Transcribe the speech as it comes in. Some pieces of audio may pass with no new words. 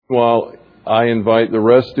While I invite the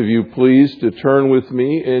rest of you, please, to turn with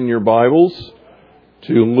me in your Bibles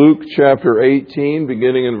to Luke chapter 18,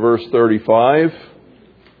 beginning in verse 35.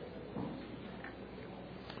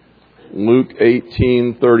 Luke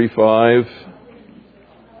 18:35.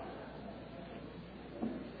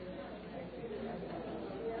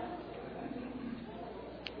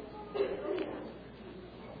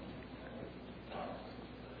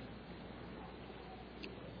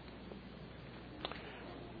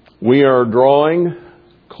 We are drawing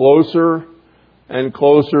closer and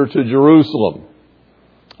closer to Jerusalem.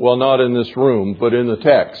 Well, not in this room, but in the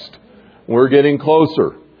text. We're getting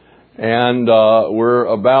closer. And we're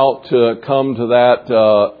about to come to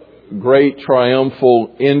that great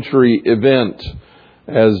triumphal entry event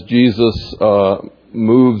as Jesus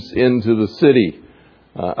moves into the city.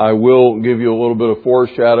 I will give you a little bit of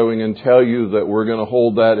foreshadowing and tell you that we're going to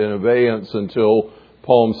hold that in abeyance until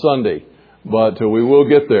Palm Sunday. But we will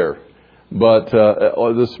get there. But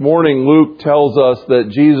this morning, Luke tells us that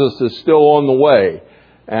Jesus is still on the way,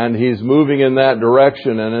 and He's moving in that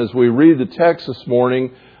direction. And as we read the text this morning,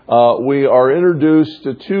 we are introduced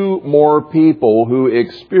to two more people who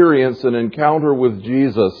experience an encounter with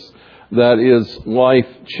Jesus that is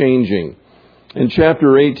life-changing. In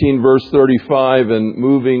chapter 18, verse 35, and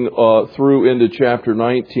moving through into chapter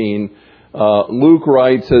 19, Luke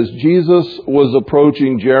writes, as Jesus was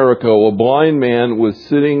approaching Jericho, a blind man was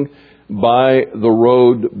sitting by the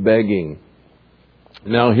road begging.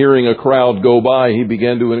 Now, hearing a crowd go by, he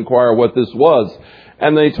began to inquire what this was.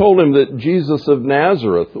 And they told him that Jesus of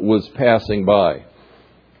Nazareth was passing by.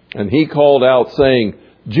 And he called out saying,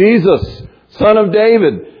 Jesus, Son of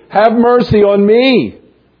David, have mercy on me.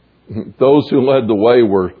 Those who led the way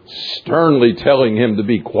were sternly telling him to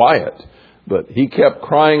be quiet. But he kept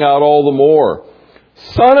crying out all the more,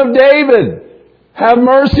 Son of David, have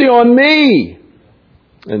mercy on me.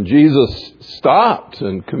 And Jesus stopped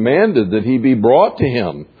and commanded that he be brought to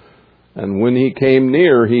him. And when he came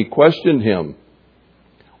near, he questioned him,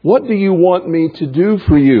 what do you want me to do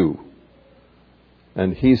for you?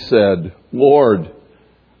 And he said, Lord,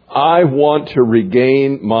 I want to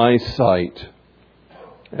regain my sight.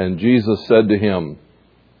 And Jesus said to him,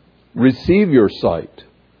 receive your sight.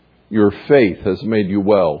 Your faith has made you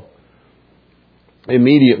well.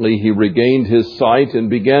 Immediately he regained his sight and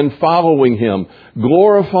began following him,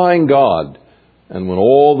 glorifying God. And when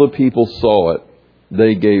all the people saw it,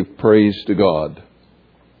 they gave praise to God.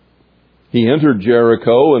 He entered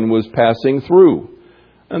Jericho and was passing through.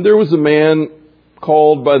 And there was a man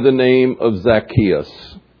called by the name of Zacchaeus.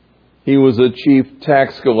 He was a chief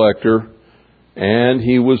tax collector, and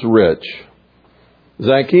he was rich.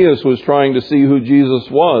 Zacchaeus was trying to see who Jesus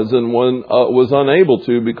was and was unable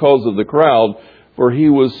to because of the crowd, for he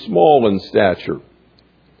was small in stature.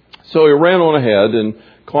 So he ran on ahead and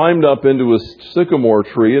climbed up into a sycamore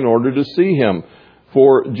tree in order to see him,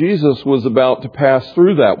 for Jesus was about to pass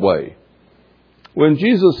through that way. When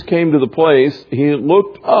Jesus came to the place, he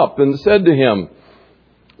looked up and said to him,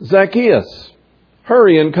 Zacchaeus,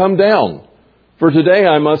 hurry and come down, for today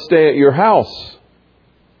I must stay at your house.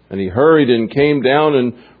 And he hurried and came down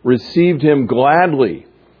and received him gladly.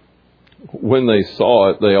 When they saw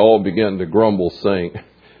it, they all began to grumble, saying,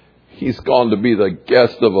 he's gone to be the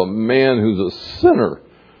guest of a man who's a sinner.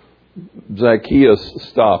 Zacchaeus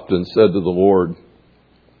stopped and said to the Lord,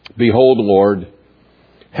 behold, Lord,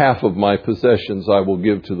 half of my possessions I will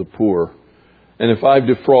give to the poor. And if I've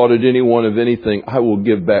defrauded anyone of anything, I will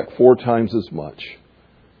give back 4 times as much.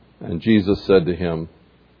 And Jesus said to him,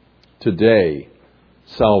 today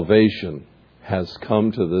salvation has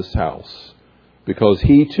come to this house, because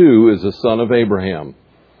he too is a son of Abraham.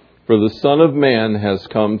 For the Son of Man has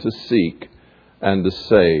come to seek and to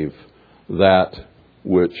save that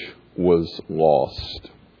which was lost.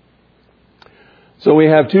 So we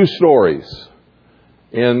have two stories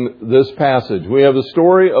in this passage. We have the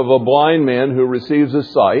story of a blind man who receives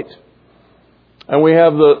his sight, and we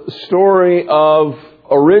have the story of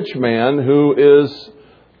a rich man who is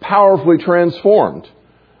powerfully transformed.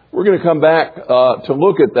 We're going to come back to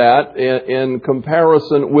look at that in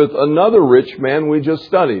comparison with another rich man we just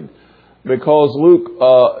studied, because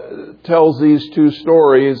Luke tells these two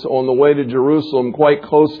stories on the way to Jerusalem quite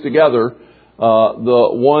close together. The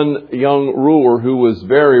one young ruler who was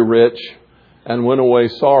very rich and went away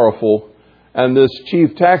sorrowful, and this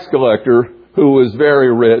chief tax collector who was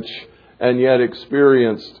very rich and yet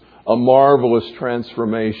experienced a marvelous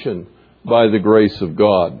transformation by the grace of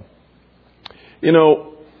God. You know,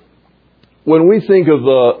 when we think of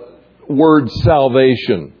the word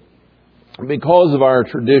salvation, because of our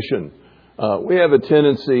tradition, we have a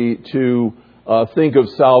tendency to think of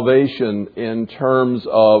salvation in terms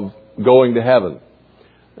of going to heaven.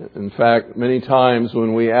 In fact, many times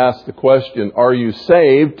when we ask the question, are you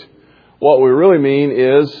saved? What we really mean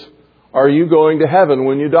is, are you going to heaven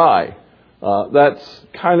when you die? That's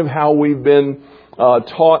kind of how we've been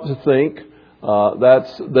taught to think.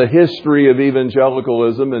 That's the history of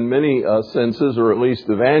evangelicalism in many senses, or at least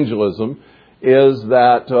evangelism, is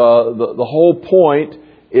that the whole point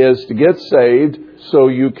is to get saved so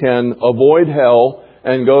you can avoid hell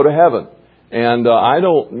and go to heaven. And I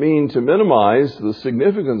don't mean to minimize the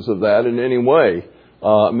significance of that in any way.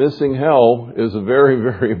 Missing hell is a very,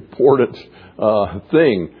 very important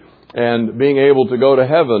thing. And being able to go to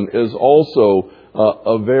heaven is also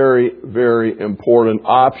a very, very important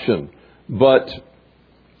option. But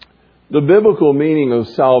the biblical meaning of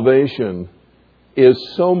salvation is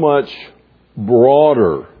so much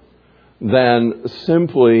broader than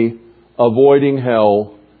simply avoiding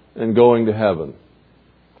hell and going to heaven.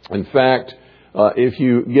 In fact, if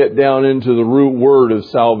you get down into the root word of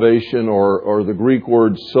salvation, or the Greek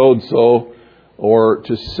word sozo, or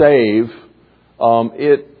to save,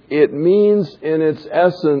 it means in its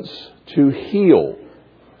essence to heal,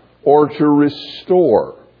 or to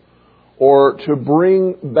restore, or to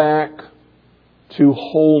bring back to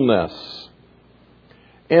wholeness.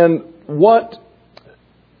 And what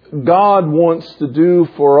God wants to do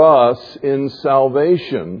for us in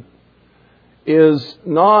salvation is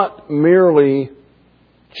not merely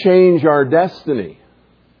change our destiny,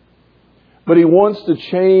 but He wants to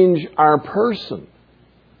change our person.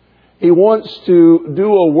 He wants to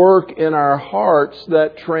do a work in our hearts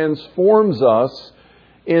that transforms us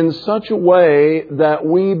in such a way that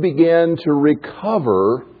we begin to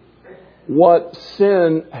recover what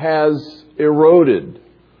sin has eroded.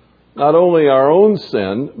 Not only our own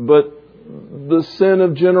sin, but the sin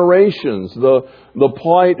of generations, the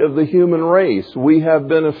plight of the human race. We have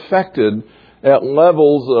been affected at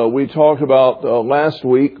levels we talked about last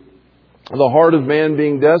week. The heart of man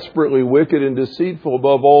being desperately wicked and deceitful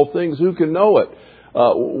above all things. Who can know it?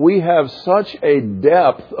 We have such a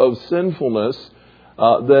depth of sinfulness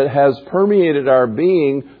that has permeated our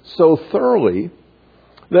being so thoroughly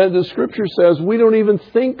that the Scripture says we don't even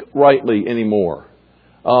think rightly anymore.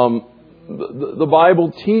 The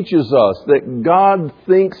Bible teaches us that God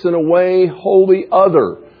thinks in a way wholly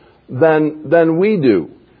other than we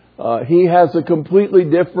do. He has a completely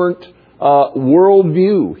different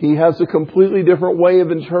worldview. He has a completely different way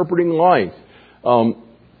of interpreting life.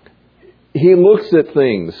 He looks at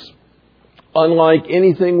things unlike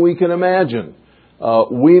anything we can imagine.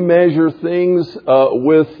 We measure things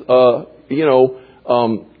with,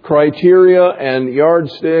 criteria and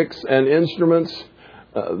yardsticks and instruments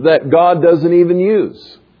that God doesn't even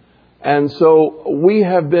use. And so we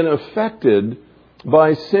have been affected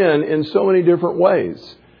by sin in so many different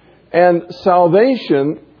ways. And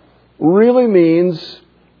salvation really means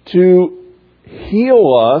to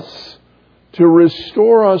heal us, to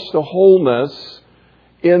restore us to wholeness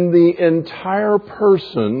in the entire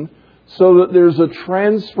person, so that there's a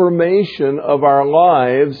transformation of our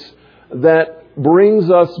lives that brings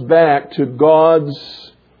us back to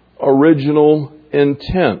God's original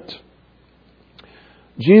intent.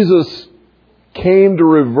 Jesus came to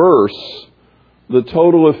reverse the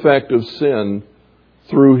total effect of sin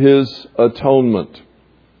through His atonement.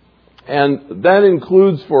 And that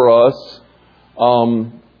includes for us,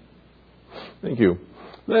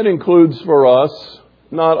 that includes for us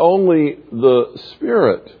not only the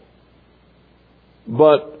spirit,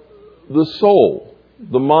 but the soul,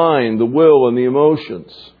 the mind, the will, and the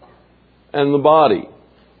emotions, and the body.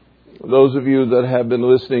 Those of you that have been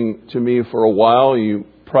listening to me for a while, you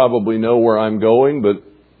probably know where I'm going, but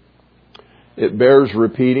it bears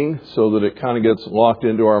repeating so that it kind of gets locked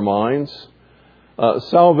into our minds.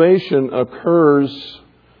 Salvation occurs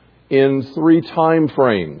in 3 time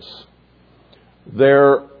frames.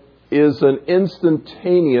 There is an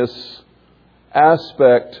instantaneous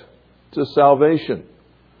aspect to salvation.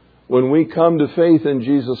 When we come to faith in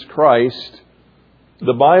Jesus Christ,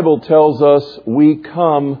 the Bible tells us we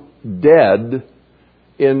come dead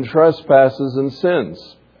in trespasses and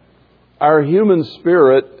sins. Our human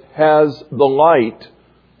spirit has the light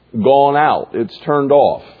gone out. It's turned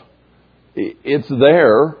off. It's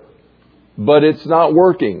there, but it's not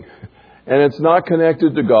working. And it's not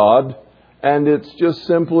connected to God. And it's just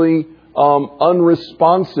simply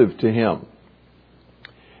unresponsive to Him.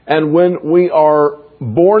 And when we are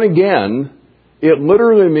born again, it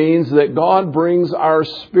literally means that God brings our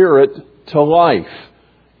spirit to life.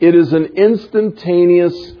 It is an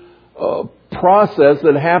instantaneous process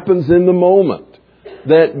that happens in the moment.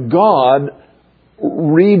 That God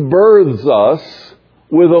rebirths us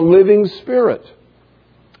with a living Spirit.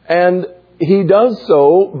 And He does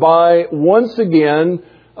so by once again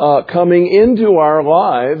coming into our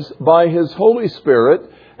lives by His Holy Spirit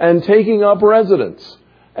and taking up residence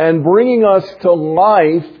and bringing us to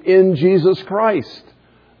life in Jesus Christ.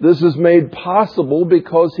 This is made possible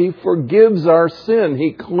because He forgives our sin.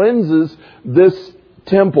 He cleanses this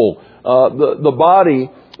temple. The body,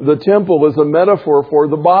 the temple is a metaphor for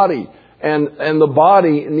the body. And the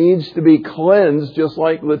body needs to be cleansed just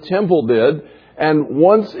like the temple did. And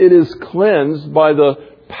once it is cleansed by the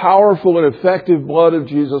powerful and effective blood of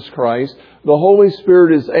Jesus Christ, the Holy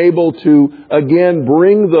Spirit is able to again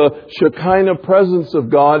bring the Shekinah presence of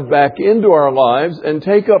God back into our lives and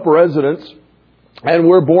take up residence, and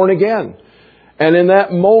we're born again. And in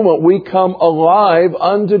that moment we come alive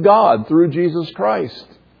unto God through Jesus Christ.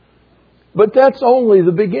 But that's only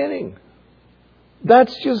the beginning.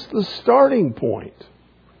 That's just the starting point.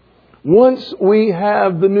 Once we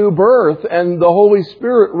have the new birth and the Holy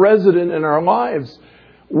Spirit resident in our lives,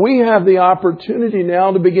 we have the opportunity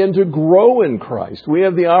now to begin to grow in Christ. We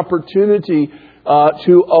have the opportunity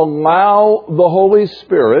to allow the Holy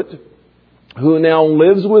Spirit, who now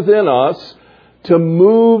lives within us, to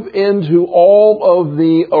move into all of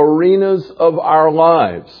the arenas of our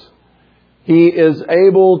lives. He is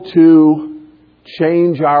able to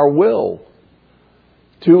change our will,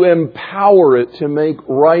 to empower it to make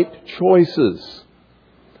right choices.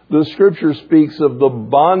 The Scripture speaks of the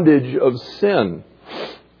bondage of sin.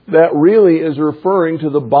 That really is referring to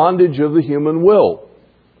the bondage of the human will.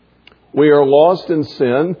 We are lost in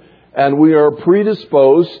sin and we are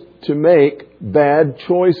predisposed to make bad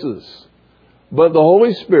choices. But the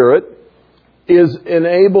Holy Spirit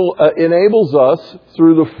enables us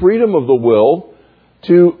through the freedom of the will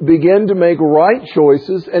to begin to make right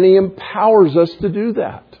choices, and He empowers us to do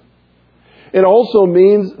that. It also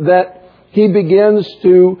means that He begins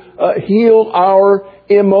to heal our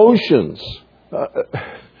emotions.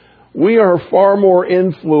 We are far more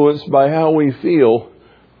influenced by how we feel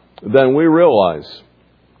than we realize.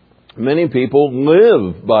 Many people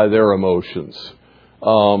live by their emotions.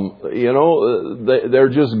 They're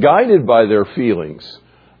just guided by their feelings.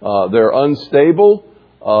 They're unstable.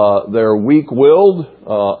 They're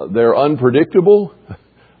weak-willed. They're unpredictable.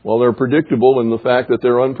 Well, they're predictable in the fact that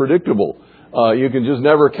they're unpredictable. You can just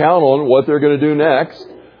never count on what they're going to do next.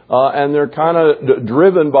 And they're kind of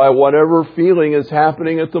driven by whatever feeling is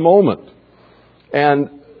happening at the moment. And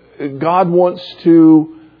God wants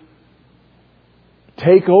to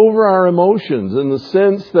take over our emotions in the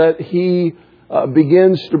sense that He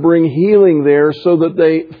begins to bring healing there so that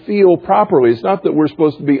they feel properly. It's not that we're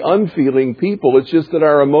supposed to be unfeeling people. It's just that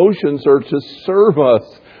our emotions are to serve us,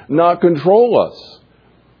 not control us.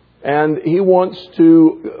 And He wants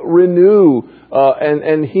to renew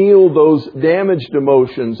and heal those damaged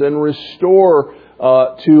emotions and restore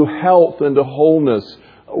to health and to wholeness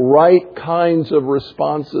right kinds of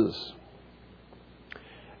responses.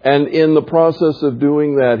 And in the process of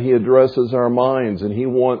doing that, He addresses our minds, and He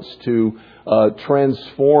wants to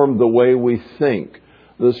transform the way we think.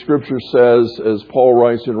 The Scripture says, as Paul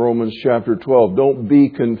writes in Romans chapter 12, don't be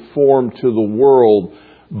conformed to the world,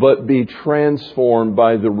 but be transformed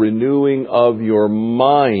by the renewing of your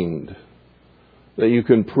mind, that you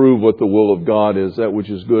can prove what the will of God is, that which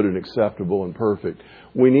is good and acceptable and perfect.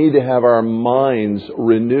 We need to have our minds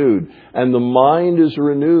renewed. And the mind is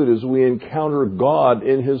renewed as we encounter God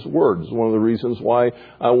in His Word. It's one of the reasons why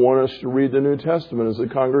I want us to read the New Testament as a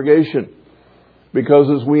congregation.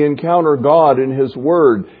 Because as we encounter God in His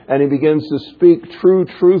Word and He begins to speak true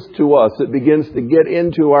truth to us, it begins to get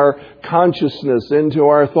into our consciousness, into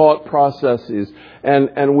our thought processes,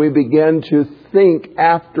 and we begin to think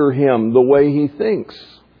after Him the way He thinks.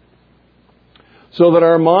 So that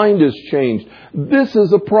our mind is changed. This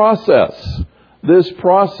is a process. This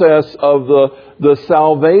process of the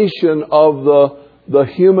salvation of the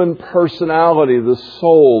human personality, the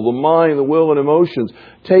soul, the mind, the will, and emotions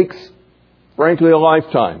takes, frankly, a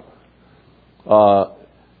lifetime.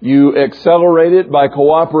 You accelerate it by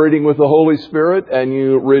cooperating with the Holy Spirit, and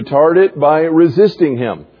you retard it by resisting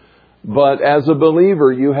Him. But as a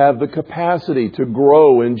believer, you have the capacity to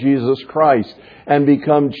grow in Jesus Christ and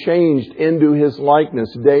become changed into His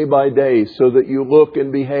likeness day by day so that you look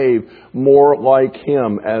and behave more like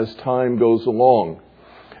Him as time goes along.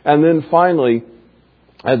 And then finally,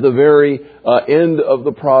 at the very end of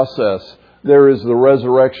the process, there is the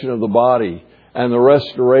resurrection of the body and the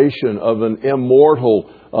restoration of an immortal,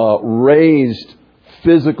 raised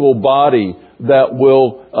physical body that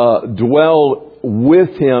will dwell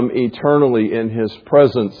with Him eternally in His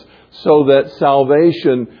presence, so that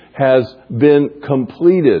salvation has been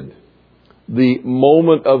completed. The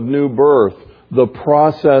moment of new birth, the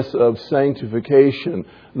process of sanctification,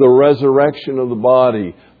 the resurrection of the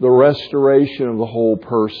body, the restoration of the whole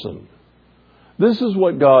person. This is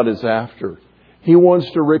what God is after. He wants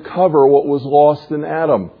to recover what was lost in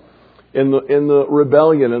Adam, in the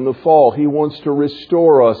rebellion, in the fall. He wants to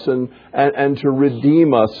restore us and to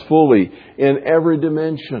redeem us fully in every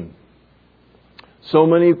dimension. So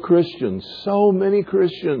many Christians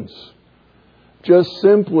just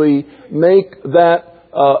simply make that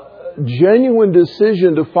genuine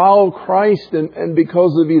decision to follow Christ, and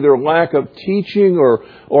because of either lack of teaching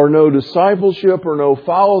or no discipleship or no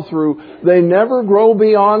follow-through, they never grow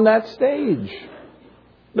beyond that stage.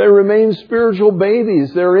 They remain spiritual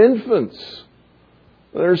babies. They're infants.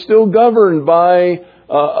 They're still governed by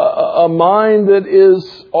a mind that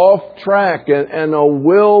is off track and a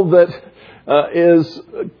will that is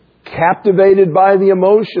captivated by the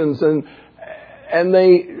emotions, and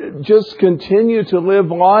they just continue to live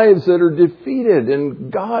lives that are defeated.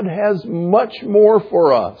 And God has much more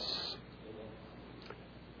for us.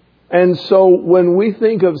 And so when we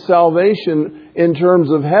think of salvation in terms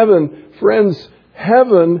of heaven, friends,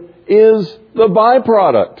 heaven is the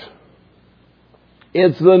byproduct.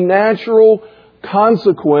 It's the natural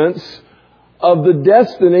consequence of the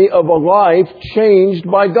destiny of a life changed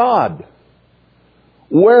by God.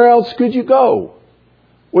 Where else could you go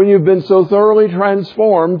when you've been so thoroughly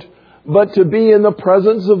transformed, but to be in the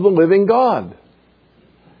presence of the living God?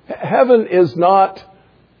 Heaven is not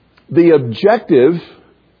the objective.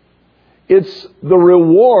 It's the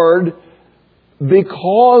reward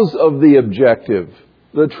because of the objective,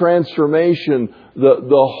 the transformation,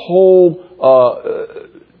 the whole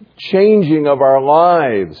changing of our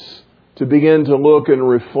lives to begin to look and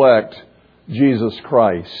reflect Jesus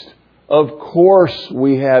Christ. Of course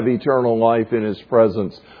we have eternal life in His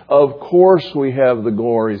presence. Of course we have the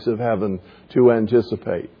glories of heaven to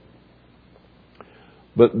anticipate.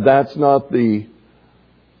 But that's not the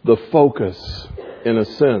focus, in a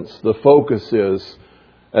sense. The focus is,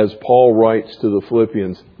 as Paul writes to the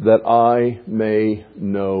Philippians, that I may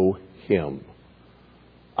know Him.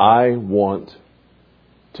 I want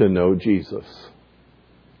to know Jesus.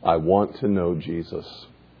 I want to know Jesus.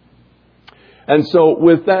 And so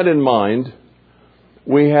with that in mind,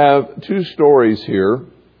 we have two stories here.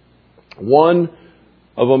 One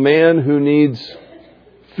of a man who needs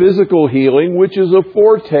physical healing, which is a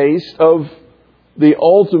foretaste of the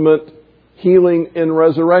ultimate healing in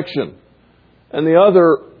resurrection. And the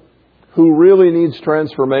other who really needs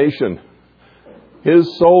transformation.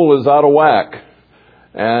 His soul is out of whack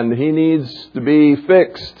and he needs to be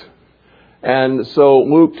fixed. And so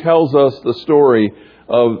Luke tells us the story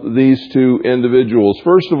of these two individuals.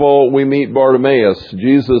 First of all, we meet Bartimaeus.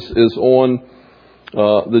 Jesus is on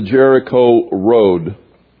the Jericho Road.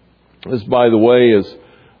 This, by the way,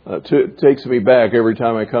 takes me back every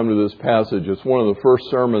time I come to this passage. It's one of the first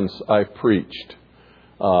sermons I preached.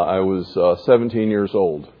 I was 17 years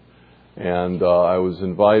old, and I was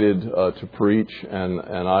invited to preach, and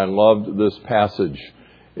I loved this passage.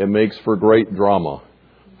 It makes for great drama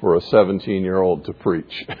for a 17-year-old to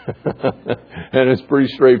preach. And it's pretty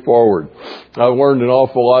straightforward. I've learned an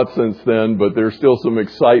awful lot since then, but there's still some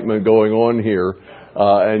excitement going on here.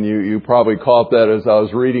 And you probably caught that as I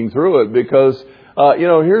was reading through it, because,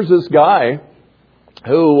 here's this guy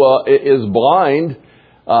who is blind,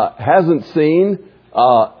 hasn't seen,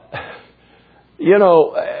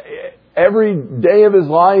 every day of his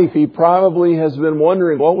life he probably has been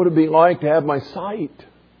wondering, what would it be like to have my sight?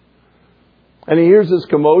 And he hears this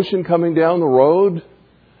commotion coming down the road,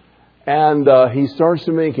 and he starts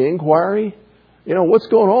to make inquiry. What's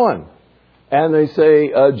going on? And they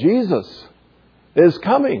say, Jesus is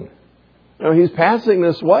coming. He's passing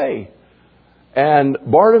this way. And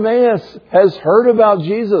Bartimaeus has heard about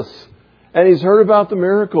Jesus, and he's heard about the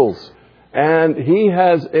miracles, and he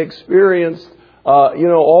has experienced,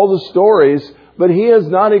 all the stories, but he has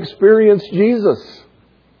not experienced Jesus.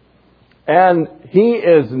 And he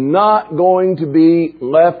is not going to be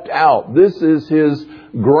left out. This is his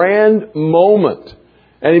grand moment.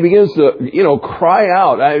 And he begins to, cry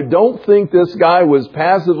out. I don't think this guy was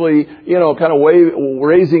passively,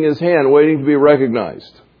 raising his hand, waiting to be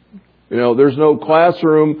recognized. There's no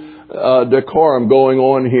classroom decorum going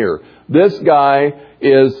on here. This guy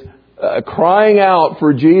is crying out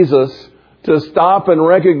for Jesus to stop and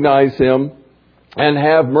recognize him and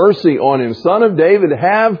have mercy on him. Son of David,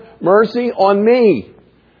 have mercy on me.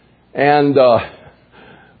 And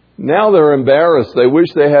now they're embarrassed. They wish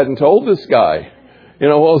they hadn't told this guy,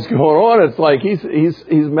 what's going on. It's like he's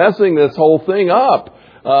messing this whole thing up.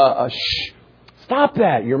 Shh, Stop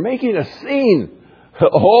that. You're making a scene.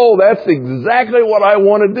 Oh, that's exactly what I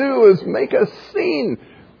want to do, is make a scene.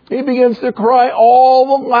 He begins to cry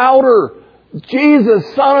all the louder,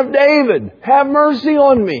 Jesus, Son of David, have mercy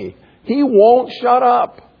on me. He won't shut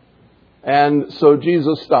up. And so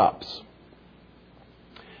Jesus stops.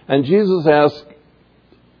 And Jesus asks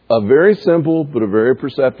a very simple but a very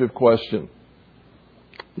perceptive question.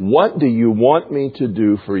 What do you want me to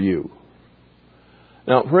do for you?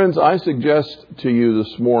 Now, friends, I suggest to you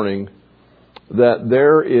this morning that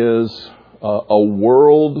there is a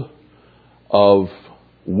world of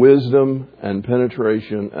wisdom and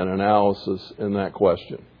penetration and analysis in that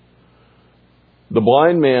question. The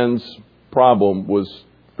blind man's problem was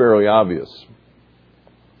fairly obvious.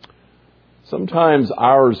 Sometimes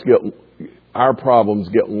our problems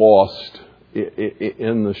get lost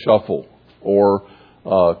in the shuffle or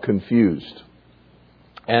confused.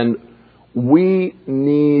 And we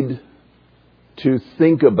need to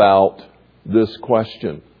think about this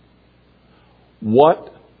question.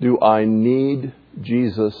 What do I need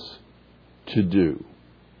Jesus to do?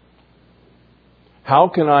 How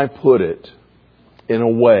can I put it in a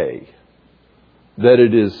way that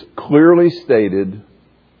it is clearly stated,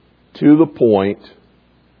 to the point,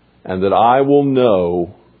 and that I will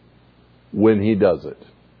know when He does it?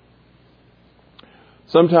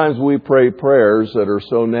 Sometimes we pray prayers that are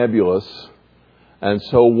so nebulous and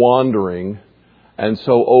so wandering and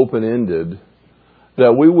so open-ended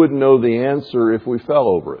that we wouldn't know the answer if we fell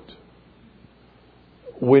over it.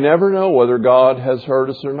 We never know whether God has heard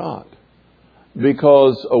us or not,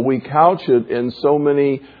 because we couch it in so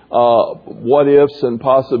many what-ifs and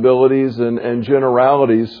possibilities and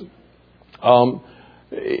generalities.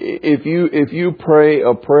 If you pray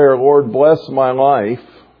a prayer, Lord, bless my life,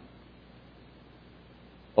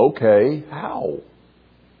 okay, how?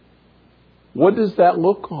 What does that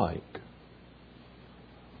look like?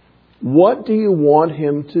 What do you want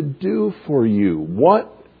Him to do for you?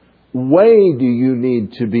 What way do you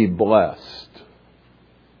need to be blessed?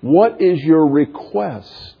 What is your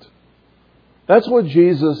request? That's what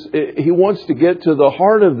Jesus, He wants to get to the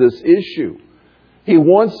heart of this issue. He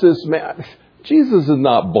wants this man. Jesus is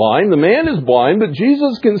not blind. The man is blind, but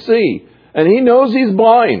Jesus can see. And He knows he's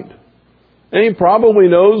blind. And He probably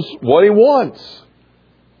knows what he wants.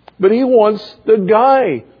 But He wants the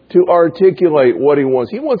guy to articulate what he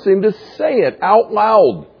wants. He wants him to say it out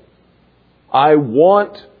loud. I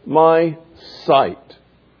want my sight.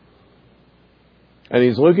 And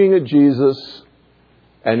he's looking at Jesus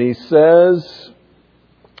and he says,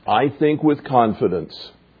 I think with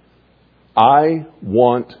confidence, I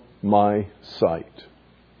want my sight.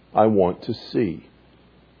 I want to see.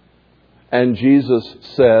 And Jesus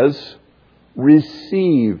says,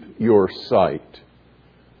 receive your sight.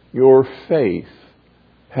 Your faith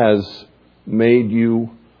has made you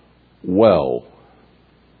well.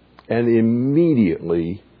 And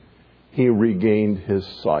immediately he regained his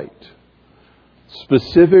sight.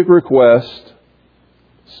 Specific request,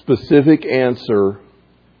 specific answer,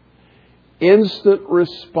 instant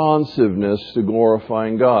responsiveness to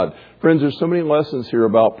glorifying God. Friends, there's so many lessons here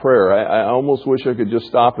about prayer. I almost wish I could just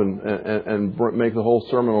stop and make the whole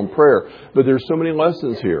sermon on prayer. But there's so many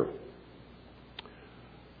lessons here.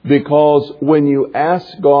 Because when you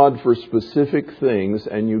ask God for specific things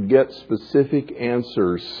and you get specific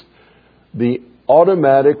answers, the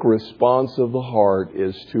automatic response of the heart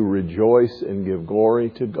is to rejoice and give glory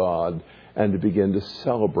to God and to begin to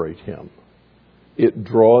celebrate Him. It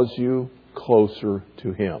draws you closer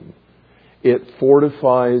to Him. It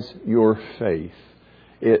fortifies your faith.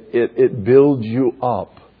 It builds you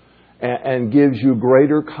up and gives you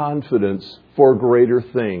greater confidence for greater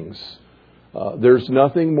things. There's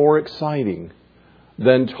nothing more exciting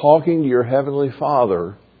than talking to your Heavenly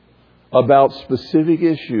Father about specific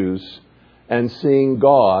issues and seeing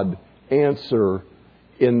God answer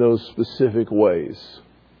in those specific ways.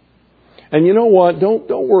 And you know what?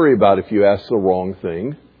 Don't worry about if you ask the wrong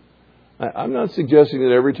thing. I'm not suggesting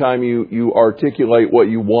that every time you articulate what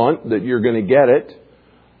you want that you're going to get it.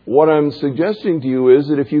 What I'm suggesting to you is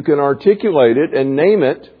that if you can articulate it and name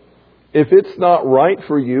it, if it's not right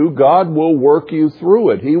for you, God will work you through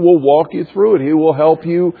it. He will walk you through it. He will help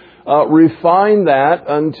you refine that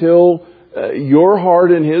until your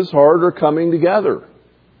heart and His heart are coming together.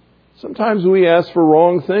 Sometimes we ask for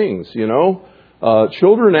wrong things, you know.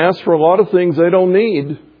 Children ask for a lot of things they don't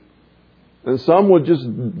need. And some would just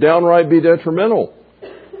downright be detrimental.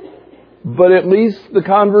 But at least the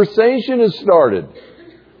conversation is started.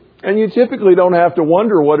 And you typically don't have to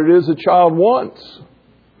wonder what it is a child wants.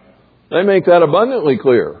 They make that abundantly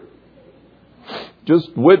clear.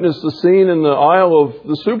 Just witness the scene in the aisle of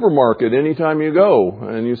the supermarket anytime you go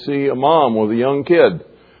and you see a mom with a young kid.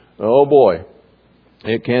 Oh boy,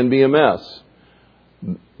 it can be a mess.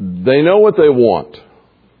 They know what they want.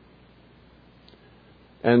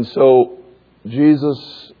 And so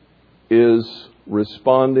Jesus is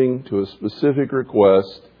responding to a specific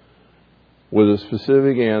request with a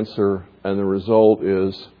specific answer, and the result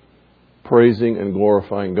is praising and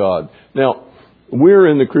glorifying God. Now, we're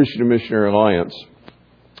in the Christian Missionary Alliance,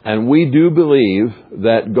 and we do believe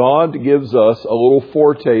that God gives us a little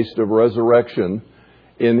foretaste of resurrection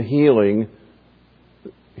in healing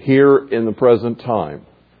here in the present time.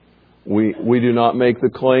 We do not make the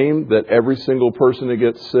claim that every single person that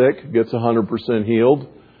gets sick gets 100% healed,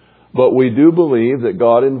 but we do believe that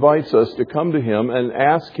God invites us to come to Him and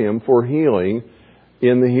ask Him for healing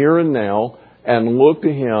in the here and now, and look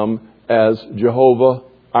to Him as Jehovah,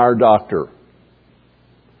 our doctor.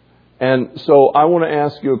 And so I want to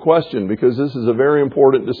ask you a question, because this is a very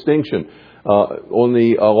important distinction. On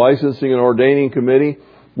the Licensing and Ordaining Committee,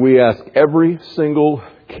 we ask every single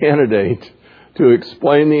candidate to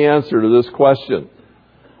explain the answer to this question.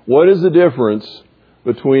 What is the difference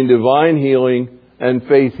between divine healing and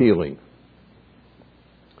faith healing?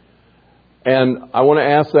 And I want to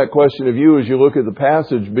ask that question of you as you look at the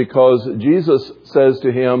passage, because Jesus says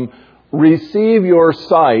to him, "Receive your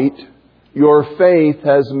sight, your faith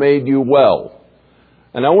has made you well."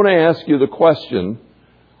 And I want to ask you the question,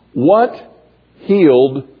 what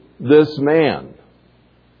healed this man?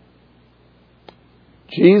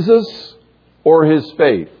 Jesus or his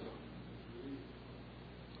faith?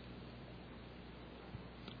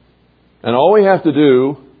 And all we have to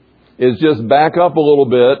do is just back up a little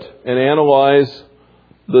bit and analyze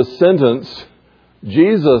the sentence.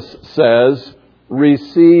 Jesus says,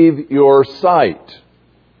 "Receive your sight."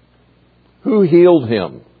 Who healed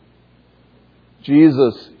him?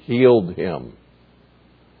 Jesus healed him.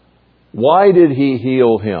 Why did he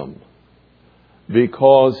heal him?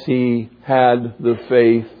 Because he had the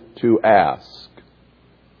faith to ask.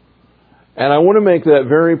 And I want to make that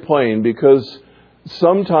very plain, because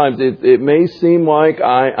sometimes it may seem like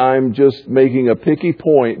I'm just making a picky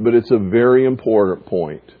point, but it's a very important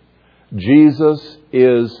point. Jesus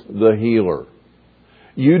is the healer.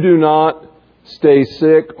 You do not stay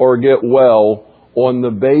sick or get well on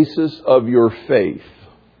the basis of your faith.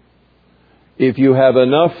 If you have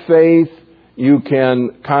enough faith, you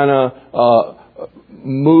can kind of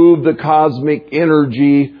move the cosmic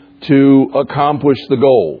energy to accomplish the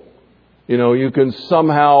goal. You know, you can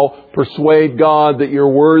somehow persuade God that you're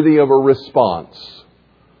worthy of a response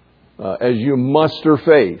as you muster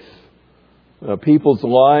faith. People's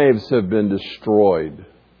lives have been destroyed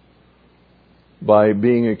by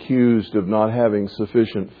being accused of not having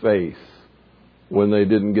sufficient faith when they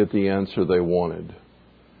didn't get the answer they wanted.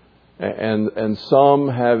 And some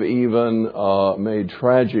have even made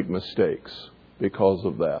tragic mistakes because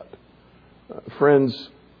of that. Friends,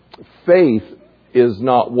 faith is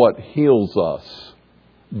not what heals us.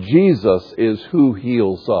 Jesus is who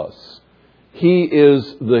heals us. He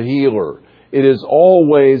is the healer. It is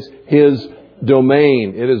always His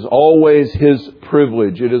domain. It is always His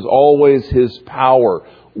privilege. It is always His power.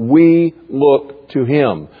 We look to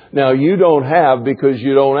Him. Now, you don't have because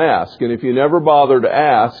you don't ask. And if you never bother to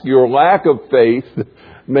ask, your lack of faith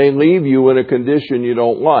may leave you in a condition you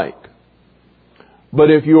don't like.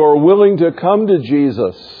 But if you are willing to come to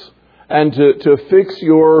Jesus and to fix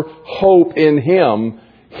your hope in Him,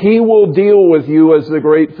 He will deal with you as the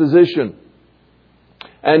great physician.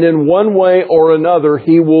 And in one way or another,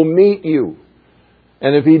 He will meet you.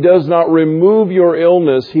 And if He does not remove your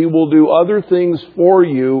illness, He will do other things for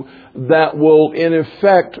you that will, in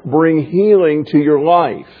effect, bring healing to your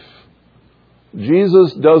life.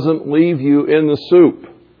 Jesus doesn't leave you in the soup.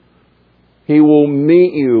 He will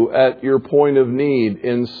meet you at your point of need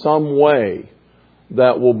in some way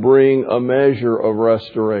that will bring a measure of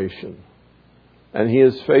restoration. And He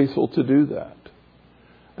is faithful to do that.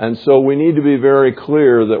 And so we need to be very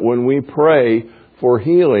clear that when we pray for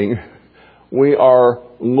healing, we are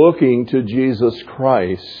looking to Jesus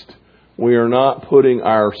Christ. We are not putting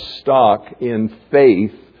our stock in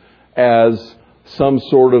faith as some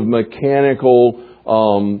sort of mechanical,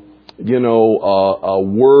 a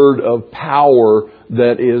word of power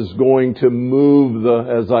that is going to move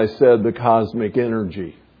as I said, the cosmic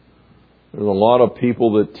energy. There's a lot of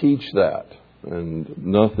people that teach that, and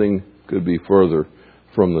nothing could be further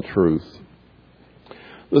from the truth.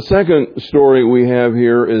 The second story we have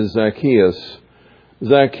here is Zacchaeus.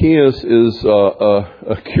 Zacchaeus is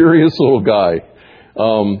a curious little guy.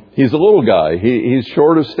 He's a little guy. He's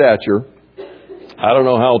short of stature. I don't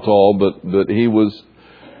know how tall, but he was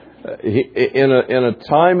in a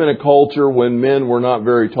time and a culture when men were not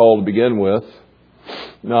very tall to begin with.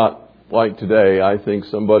 Not like today. I think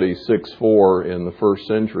somebody 6'4" in the first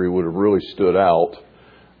century would have really stood out.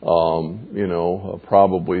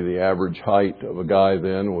 Probably the average height of a guy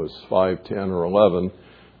then was 5'10" or 11.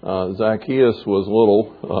 Zacchaeus was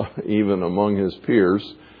little, even among his peers,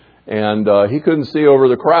 and he couldn't see over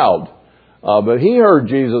the crowd. But he heard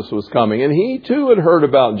Jesus was coming, and he too had heard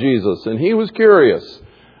about Jesus, and he was curious.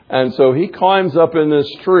 And so he climbs up in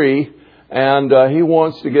this tree, and he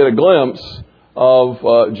wants to get a glimpse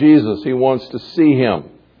of Jesus. He wants to see him.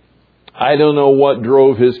 I don't know what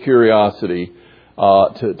drove his curiosity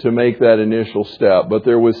to make that initial step, but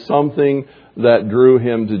there was something that drew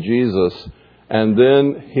him to Jesus, and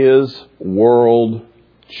then his world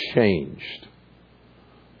changed.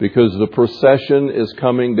 Because the procession is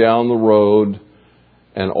coming down the road,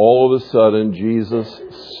 and all of a sudden Jesus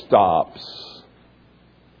stops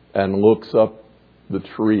and looks up the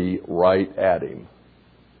tree right at him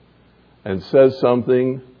and says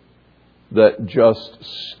something that just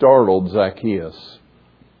startled Zacchaeus.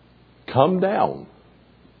 Come down.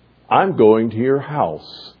 I'm going to your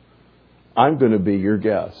house. I'm going to be your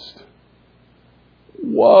guest.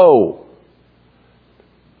 Whoa!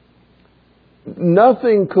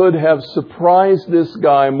 Nothing could have surprised this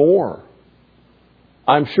guy more.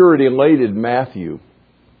 I'm sure it elated Matthew.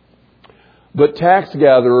 But tax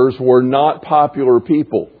gatherers were not popular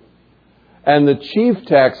people. And the chief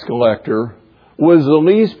tax collector was the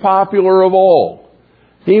least popular of all.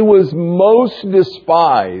 He was most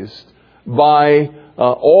despised by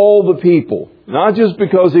all the people. Not just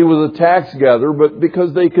because he was a tax gatherer, but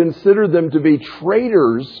because they considered them to be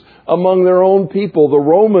traitors among their own people. The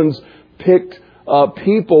Romans picked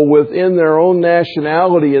people within their own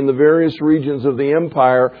nationality in the various regions of the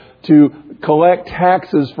empire to collect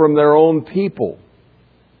taxes from their own people.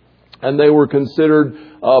 And they were considered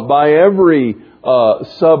by every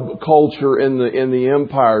subculture in the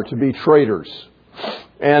empire to be traitors.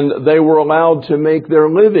 And they were allowed to make their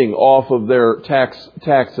living off of their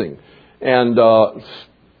taxing. And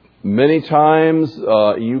many times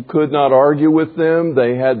you could not argue with them.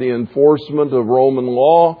 They had the enforcement of Roman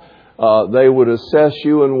law. They would assess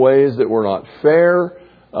you in ways that were not fair.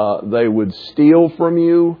 They would steal from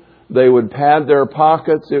you. They would pad their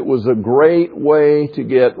pockets. It was a great way to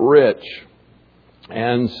get rich.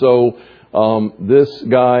 And so this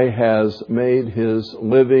guy has made his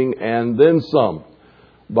living and then some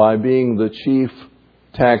by being the chief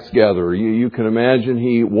tax gatherer. You can imagine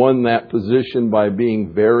he won that position by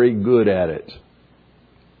being very good at it.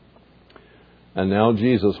 And now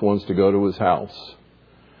Jesus wants to go to his house.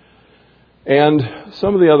 And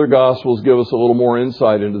some of the other Gospels give us a little more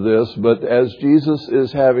insight into this, but as Jesus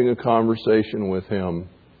is having a conversation with him,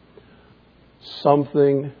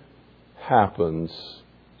 something happens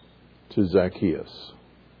to Zacchaeus.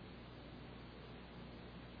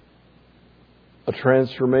 A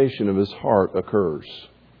transformation of his heart occurs.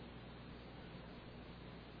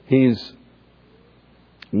 He's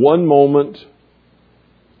one moment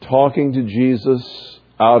talking to Jesus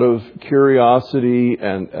out of curiosity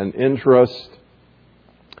and interest.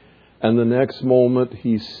 And the next moment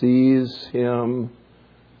he sees him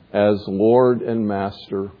as Lord and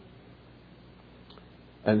Master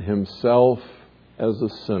and himself as a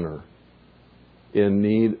sinner in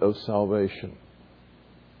need of salvation,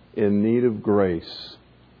 in need of grace.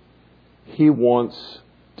 He wants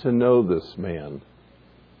to know this man.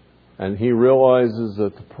 And he realizes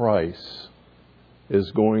that the price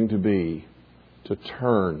is going to be to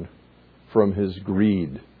turn from his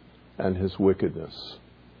greed and his wickedness.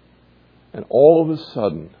 And all of a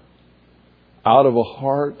sudden, out of a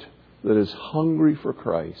heart that is hungry for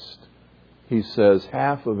Christ, he says,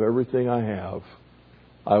 half of everything I have,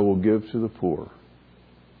 I will give to the poor.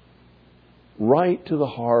 Right to the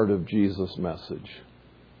heart of Jesus' message.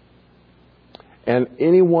 And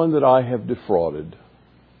anyone that I have defrauded,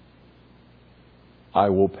 I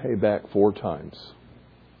will pay back 4 times.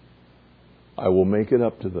 I will make it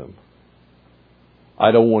up to them.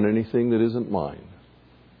 I don't want anything that isn't mine.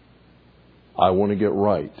 I want to get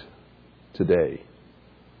right today.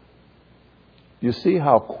 You see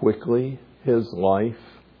how quickly his life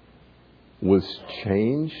was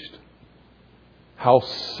changed? How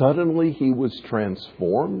suddenly he was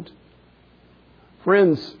transformed?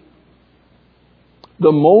 Friends,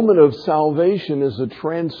 the moment of salvation is a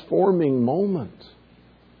transforming moment.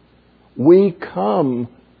 We come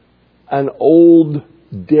an old,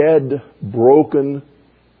 dead, broken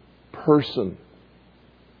person.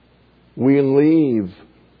 We leave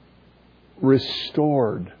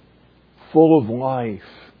restored, full of life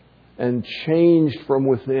and changed from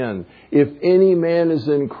within. If any man is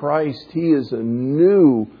in Christ, he is a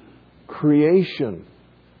new creation.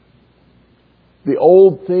 The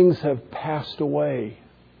old things have passed away.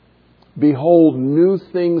 Behold, new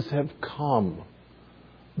things have come.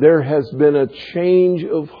 There has been a change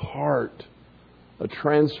of heart, a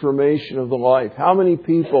transformation of the life. How many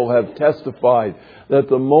people have testified that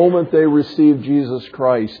the moment they received Jesus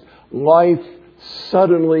Christ, life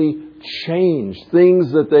suddenly changed?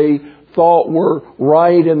 Things that they thought were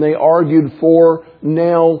right and they argued for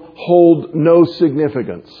now hold no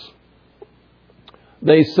significance.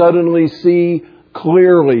 They suddenly see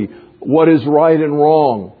clearly what is right and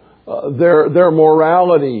wrong. Their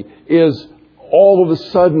morality is all of a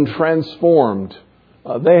sudden transformed.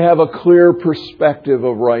 They have a clear perspective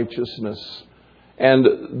of righteousness.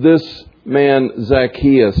 And this man,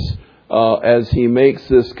 Zacchaeus, as he makes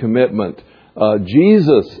this commitment,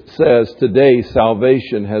 Jesus says, today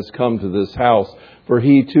salvation has come to this house, for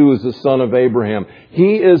he too is the son of Abraham.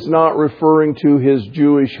 He is not referring to his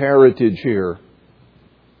Jewish heritage here.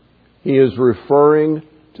 He is referring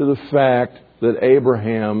to the fact that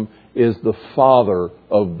Abraham is the father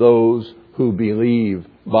of those who believe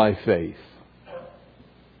by faith.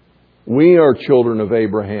 We are children of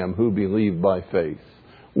Abraham who believe by faith.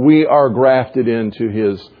 We are grafted into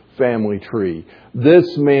his family tree.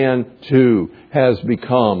 This man too has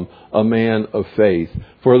become a man of faith.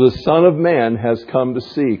 For the Son of Man has come to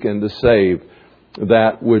seek and to save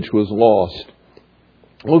that which was lost.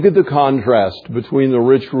 Look at the contrast between the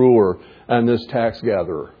rich ruler and this tax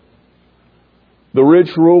gatherer. The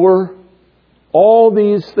rich ruler, all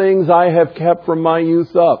these things I have kept from my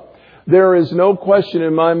youth up. There is no question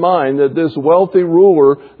in my mind that this wealthy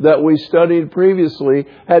ruler that we studied previously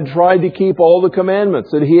had tried to keep all the commandments,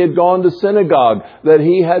 that he had gone to synagogue, that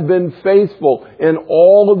he had been faithful in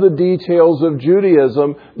all of the details of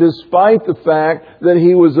Judaism, despite the fact that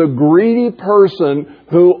he was a greedy person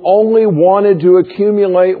who only wanted to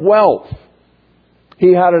accumulate wealth.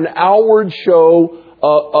 He had an outward show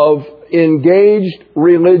of engaged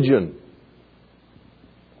religion.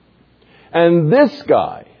 And this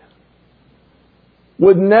guy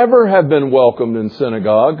would never have been welcomed in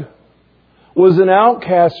synagogue, was an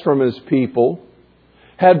outcast from his people,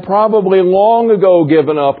 had probably long ago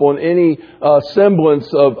given up on any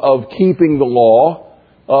semblance of keeping the law,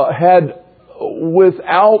 had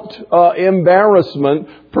without embarrassment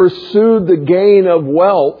pursued the gain of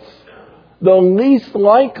wealth, the least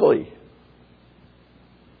likely.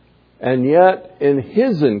 And yet, in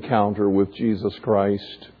his encounter with Jesus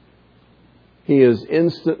Christ, he is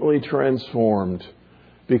instantly transformed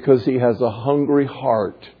because he has a hungry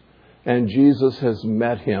heart and Jesus has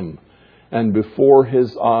met him. And before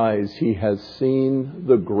his eyes, he has seen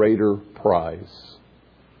the greater prize.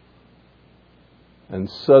 And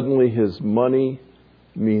suddenly his money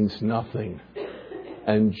means nothing.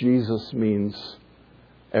 And Jesus means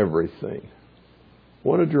everything.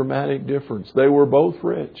 What a dramatic difference. They were both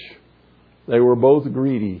rich. They were both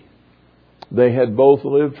greedy. They had both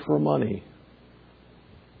lived for money.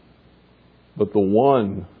 But the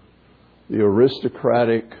one, the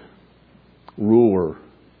aristocratic ruler,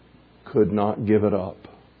 could not give it up.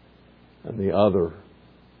 And the other,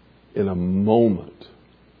 in a moment,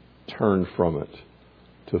 turned from it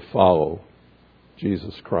to follow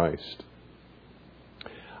Jesus Christ.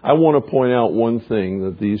 I want to point out one thing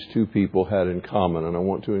that these two people had in common, and I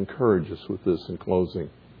want to encourage us with this in closing.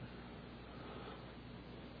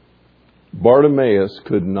 Bartimaeus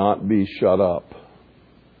could not be shut up.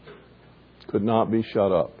 Could not be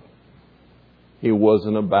shut up. He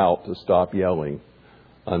wasn't about to stop yelling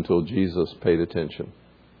until Jesus paid attention.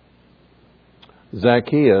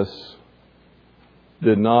 Zacchaeus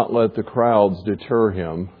did not let the crowds deter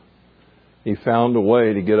him. He found a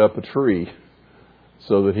way to get up a tree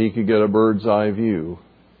so that he could get a bird's eye view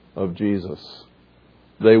of Jesus.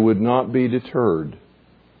 They would not be deterred.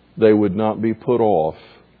 They would not be put off.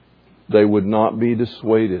 They would not be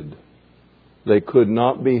dissuaded. They could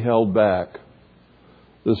not be held back.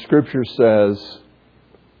 The Scripture says,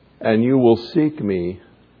 "And you will seek me,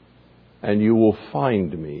 and you will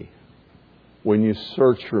find me when you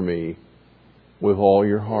search for me with all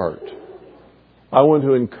your heart." I want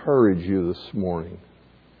to encourage you this morning.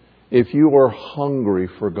 If you are hungry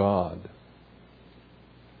for God,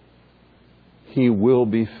 He will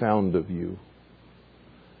be found of you.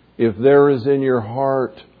 If there is in your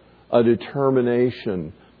heart a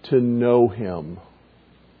determination to know Him,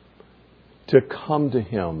 to come to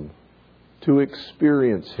Him, to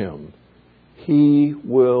experience Him, He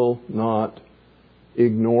will not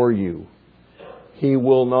ignore you. He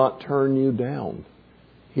will not turn you down.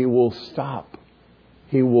 He will stop.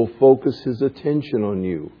 He will focus His attention on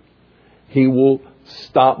you. He will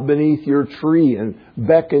stop beneath your tree and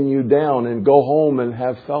beckon you down and go home and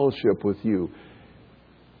have fellowship with you.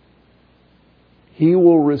 He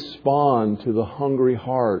will respond to the hungry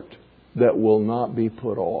heart that will not be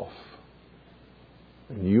put off.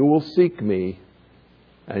 And you will seek me,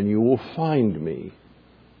 and you will find me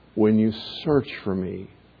when you search for me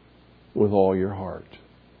with all your heart.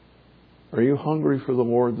 Are you hungry for the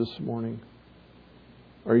Lord this morning?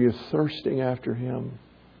 Are you thirsting after Him?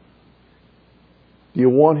 Do you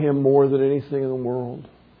want Him more than anything in the world?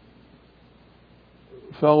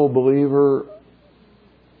 Fellow believer,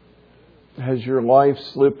 has your life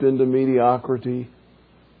slipped into mediocrity?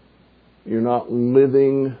 You're not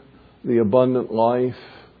living the abundant life,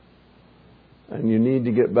 and you need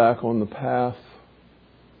to get back on the path.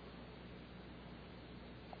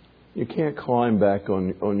 You can't climb back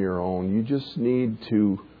on your own. You just need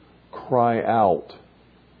to cry out,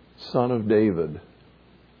 Son of David,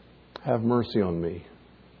 have mercy on me.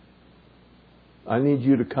 I need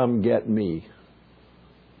you to come get me.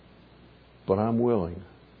 But I'm willing.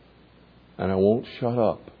 And I won't shut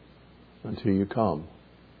up until you come.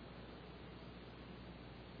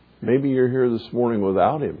 Maybe you're here this morning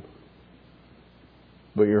without Him.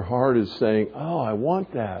 But your heart is saying, oh, I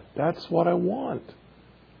want that. That's what I want.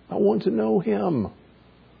 I want to know Him.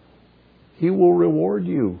 He will reward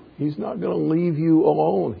you. He's not going to leave you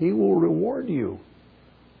alone. He will reward you.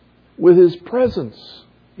 With His presence,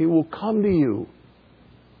 He will come to you.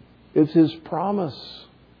 It's His promise.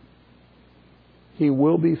 He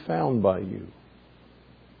will be found by you.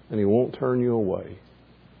 And He won't turn you away.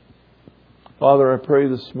 Father, I pray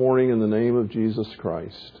this morning in the name of Jesus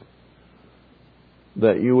Christ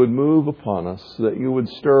that you would move upon us, that you would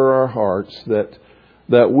stir our hearts,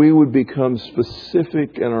 that we would become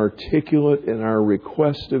specific and articulate in our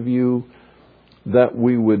request of you, that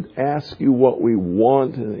we would ask you what we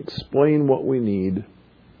want and explain what we need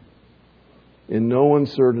in no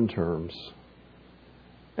uncertain terms.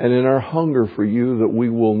 And in our hunger for you, that we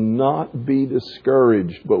will not be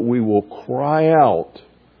discouraged, but we will cry out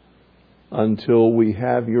until we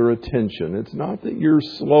have your attention. It's not that you're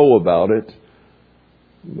slow about it,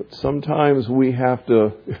 but sometimes we have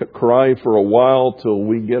to cry for a while till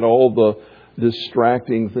we get all the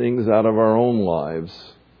distracting things out of our own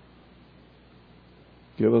lives.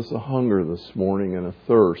 Give us a hunger this morning and a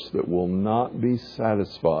thirst that will not be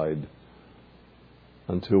satisfied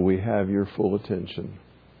until we have your full attention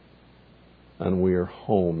and we are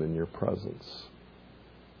home in your presence.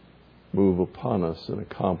 Move upon us and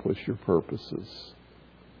accomplish your purposes.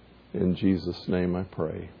 In Jesus' name I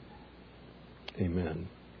pray. Amen.